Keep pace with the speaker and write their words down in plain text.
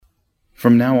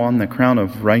From now on the crown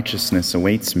of righteousness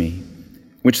awaits me,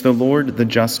 which the Lord, the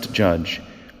just judge,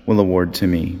 will award to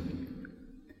me."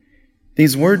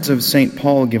 These words of St.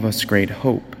 Paul give us great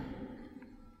hope.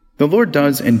 The Lord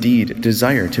does indeed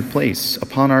desire to place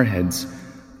upon our heads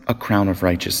a crown of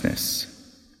righteousness.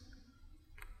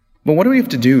 But what do we have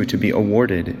to do to be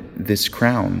awarded this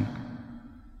crown?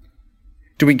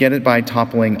 Do we get it by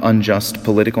toppling unjust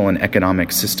political and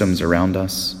economic systems around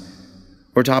us?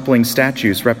 Or toppling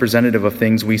statues representative of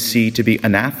things we see to be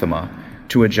anathema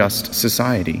to a just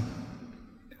society?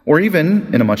 Or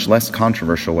even, in a much less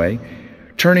controversial way,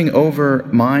 turning over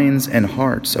minds and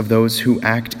hearts of those who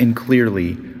act in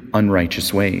clearly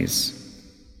unrighteous ways?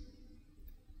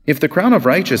 If the crown of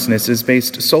righteousness is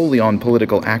based solely on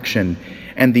political action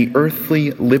and the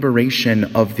earthly liberation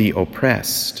of the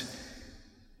oppressed,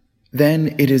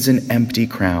 then it is an empty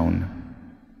crown.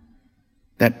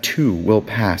 That too will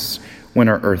pass when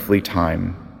our earthly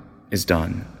time is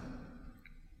done.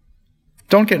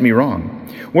 Don't get me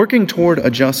wrong. Working toward a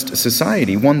just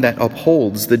society, one that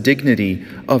upholds the dignity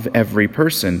of every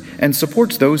person and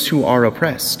supports those who are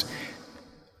oppressed,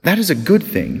 that is a good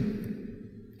thing.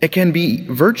 It can be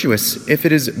virtuous if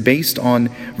it is based on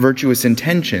virtuous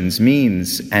intentions,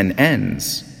 means, and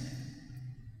ends.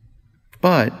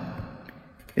 But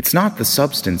it's not the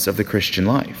substance of the Christian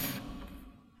life.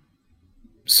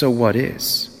 So what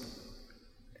is?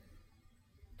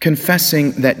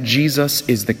 Confessing that Jesus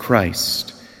is the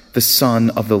Christ, the Son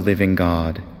of the living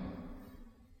God.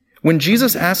 When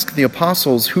Jesus asked the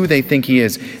apostles who they think he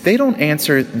is, they don't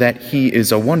answer that he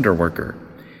is a wonder worker,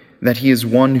 that he is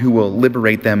one who will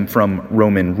liberate them from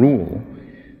Roman rule,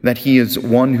 that he is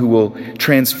one who will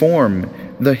transform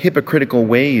the hypocritical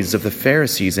ways of the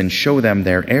Pharisees and show them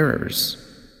their errors.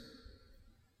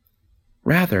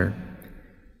 Rather,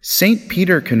 St.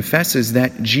 Peter confesses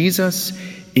that Jesus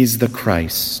is the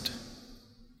Christ,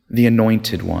 the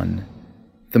Anointed One,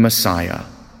 the Messiah.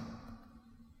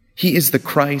 He is the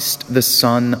Christ, the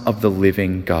Son of the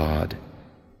living God.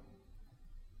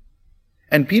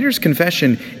 And Peter's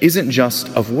confession isn't just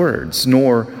of words,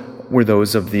 nor were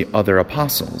those of the other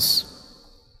apostles.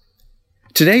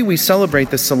 Today we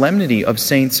celebrate the solemnity of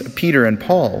Saints Peter and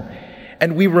Paul,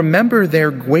 and we remember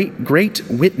their great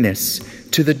witness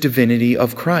to the divinity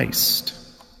of Christ.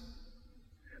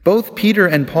 Both Peter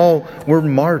and Paul were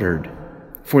martyred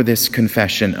for this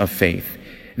confession of faith.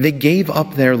 They gave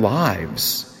up their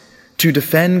lives to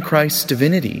defend Christ's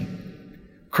divinity,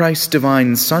 Christ's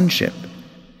divine sonship,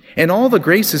 and all the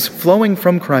graces flowing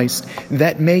from Christ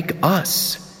that make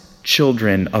us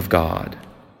children of God.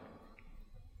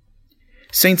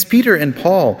 Saints Peter and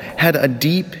Paul had a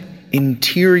deep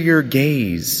interior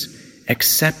gaze,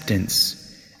 acceptance,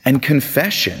 and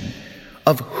confession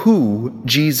of who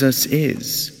Jesus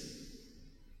is.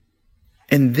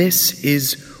 And this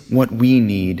is what we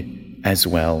need as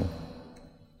well.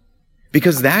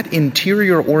 Because that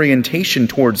interior orientation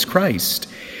towards Christ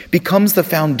becomes the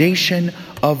foundation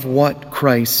of what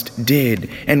Christ did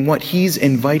and what he's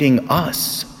inviting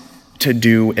us to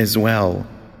do as well.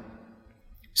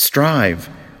 Strive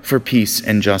for peace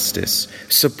and justice,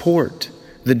 support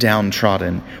the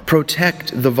downtrodden,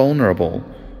 protect the vulnerable.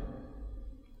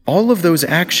 All of those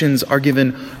actions are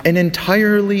given an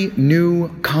entirely new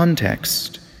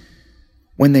context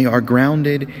when they are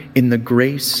grounded in the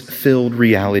grace-filled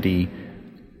reality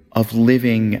of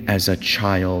living as a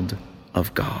child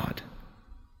of God.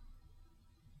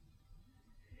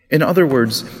 In other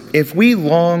words, if we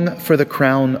long for the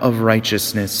crown of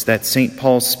righteousness that St.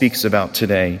 Paul speaks about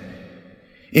today,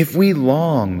 if we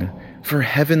long for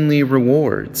heavenly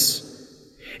rewards,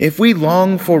 if we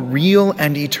long for real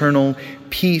and eternal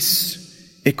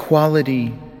peace,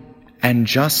 equality, and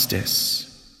justice,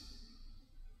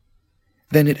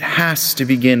 then it has to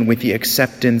begin with the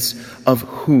acceptance of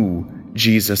who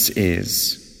Jesus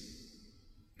is,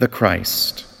 the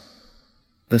Christ,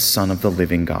 the Son of the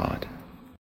living God.